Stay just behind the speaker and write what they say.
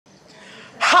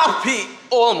Happy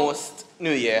almost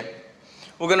New Year.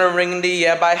 We're gonna ring the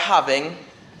year by having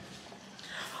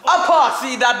a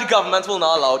party that the government will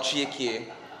not allow GK.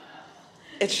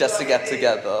 It's just to get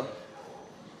together.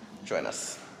 Join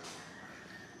us.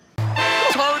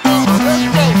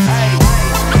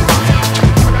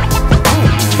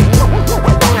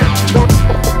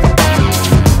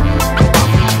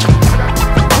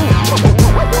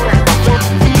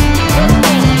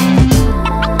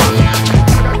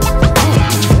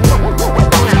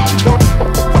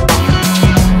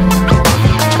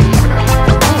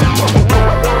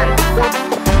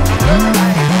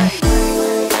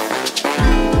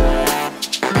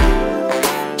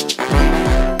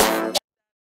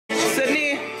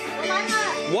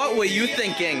 What were you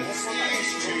thinking?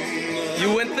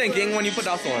 You weren't thinking when you put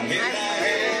that on.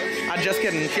 I'm just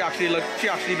kidding. She actually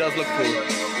does look cool.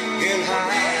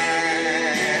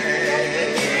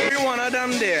 Every one of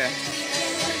them there.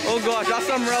 Oh gosh, that's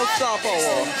some real star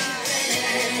power.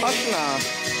 Hush now.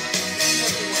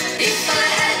 If I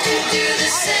had to do the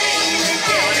same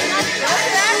again,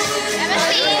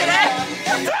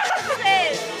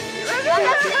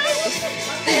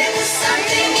 there was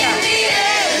something in the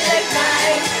air that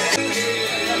night.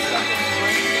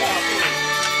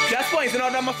 Just pointing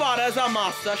out that my father is a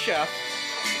master chef.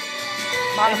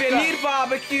 If you need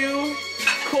barbecue,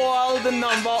 call the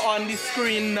number on the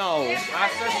screen now.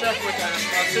 Master chef with an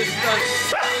assistant.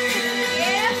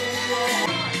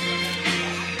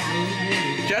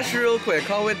 Just real quick,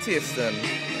 how it tasting?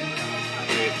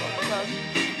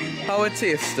 How it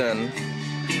tasting?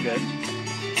 Good.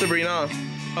 Sabrina,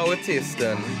 how it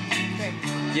tasting?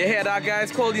 You hear that,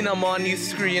 guys? Call the number on the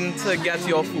screen to get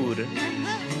your food.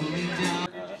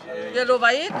 You over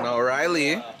it? Now,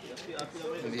 Riley,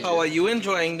 how are you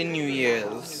enjoying the New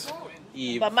Year's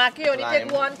Eve? But Maki only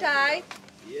take one tie.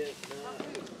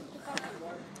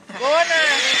 Go on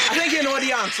I think you know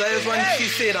the answer is when she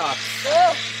said that.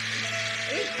 Go.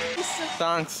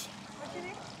 Thanks.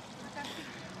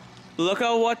 Look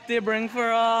at what they bring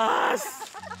for us.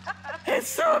 It's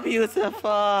so beautiful.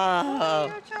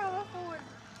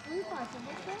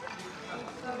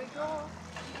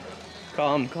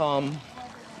 Come.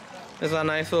 It's a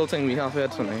nice little thing we have here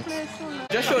tonight.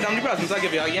 Just show them the presents I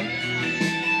give you again.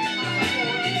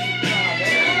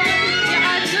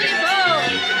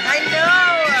 I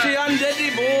know. She undid the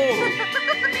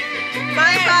bow.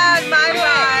 My bad.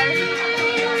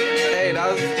 Hey,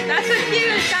 that's so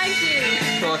cute. Thank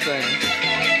you. sure thing.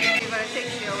 You better take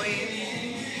me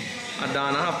away.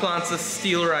 Adana have plans to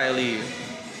steal Riley.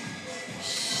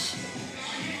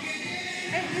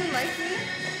 Hey, you like me?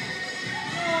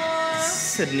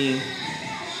 Sydney.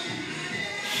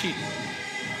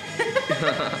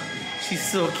 She's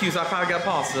so cute, I can't get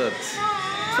past it.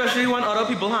 Especially when other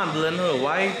people handling her.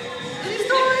 Why? She's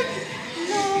going.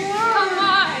 Come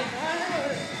on.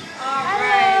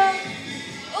 Alright.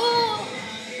 Oh.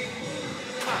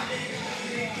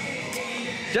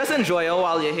 Just enjoy her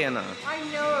while you're here now. I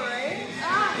know, right?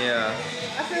 Yeah.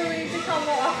 I feel we need to come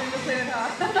more often to play with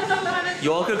her.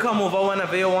 You all could come over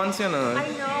whenever you want, you know. I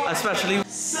know. Especially.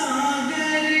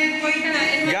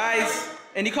 Guys,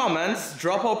 in the comments,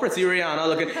 drop how pretty Rihanna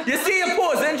looking. You see you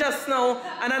posing just now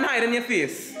and then hiding your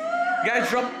face. Guys,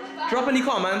 drop in the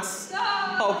comments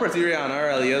how pretty Rihanna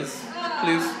really is.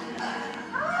 Please.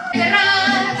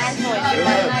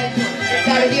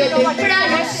 Tarde o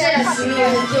temprano serás mío,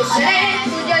 yo seré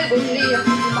tuyo algún día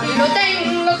y lo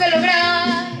tengo que lograr.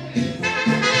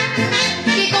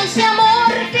 Y con ese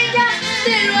amor que ya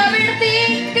te lo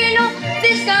advertí, que no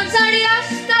descansaré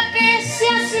hasta que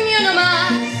seas mío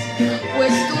nomás.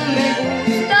 Pues tú me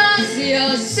gustas y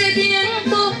hace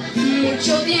tiempo,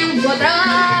 mucho tiempo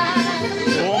atrás.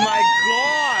 Oh my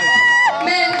God!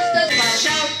 Me gustas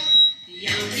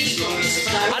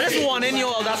I just warning you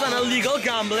all, that's an illegal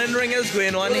gambling ring is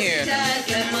going on here.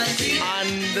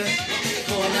 And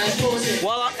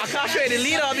well, I can't show you the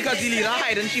leader because the leader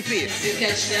hiding she face.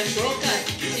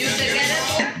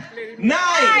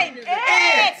 9,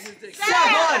 8,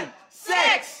 7,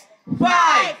 6,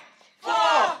 5, 4,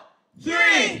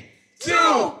 3, 2,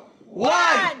 1.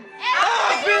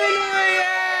 Happy New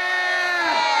Year!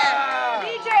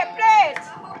 DJ, play it.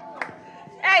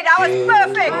 Hey, that was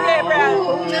perfect,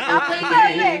 Gabriel. That was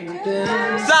perfect.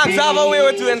 Thanks, have a way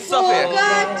with doing stuff here.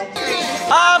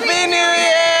 Happy New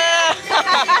Year!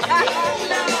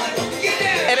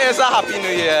 It is a Happy New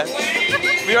Year.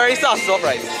 We already started off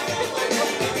right.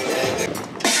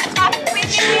 Happy New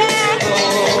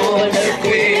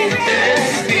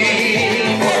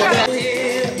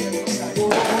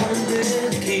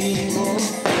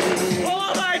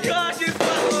Oh my gosh, it's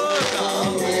so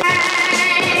good!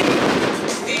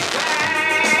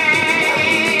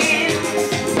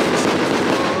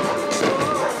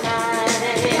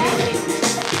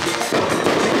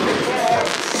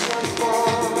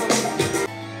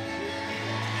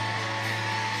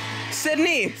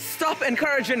 stop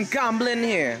encouraging gambling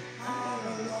here.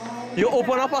 You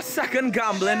open up a second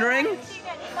gambling ring?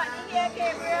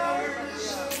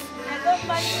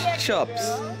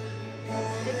 Chops.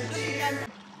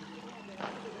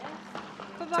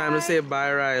 Time to say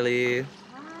bye, Riley.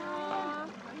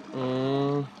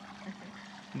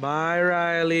 Bye,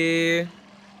 Riley.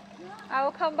 I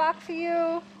will come back for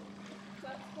you.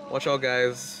 Watch out,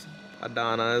 guys.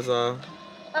 Adana is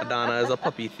a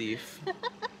puppy thief.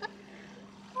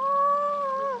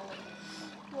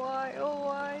 Why? Oh,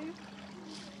 why?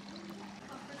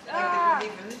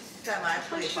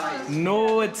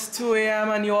 No, it's 2 a.m.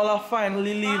 and you all are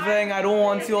finally leaving. I don't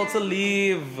want you all to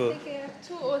leave.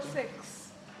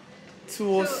 2:06.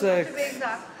 2:06. To be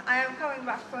exact, I am coming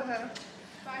back for her.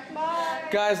 Bye.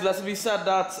 Guys, let's be said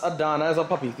that Adana is a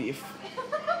puppy thief.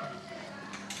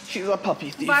 She's a puppy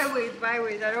thief. Bye,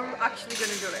 wait. I'm actually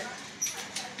gonna do it.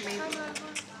 Maybe.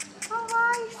 Oh,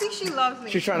 why? See, she loves me.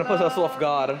 She's trying to put us off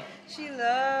guard. She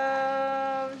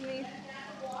loves me.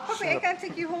 Puppy, I can't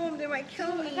take you home. They might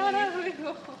kill me. No,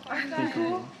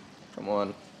 go. Come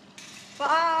on.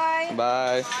 Bye.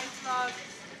 Bye. Bye, vlog.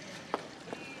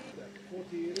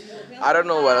 I don't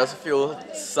know whether to feel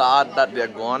sad that they're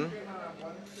gone.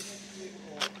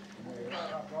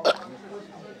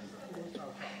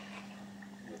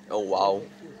 Oh wow.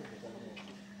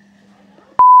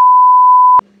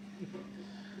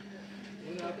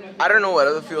 I don't know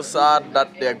whether to feel sad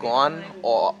that they're gone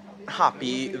or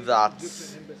happy that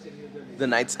the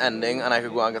night's ending and I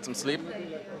could go and get some sleep.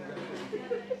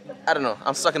 I don't know.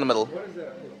 I'm stuck in the middle.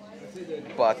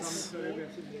 But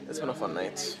it's been a fun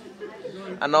night.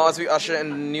 And now as we usher in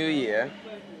the new year,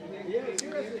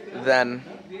 then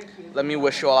let me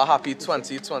wish you all a happy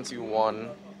 2021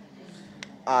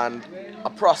 and a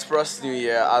prosperous new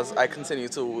year as I continue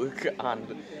to work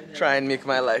and try and make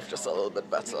my life just a little bit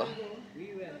better.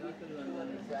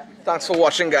 Thanks for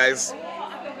watching, guys.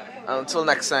 And until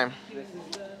next time,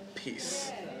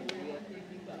 peace.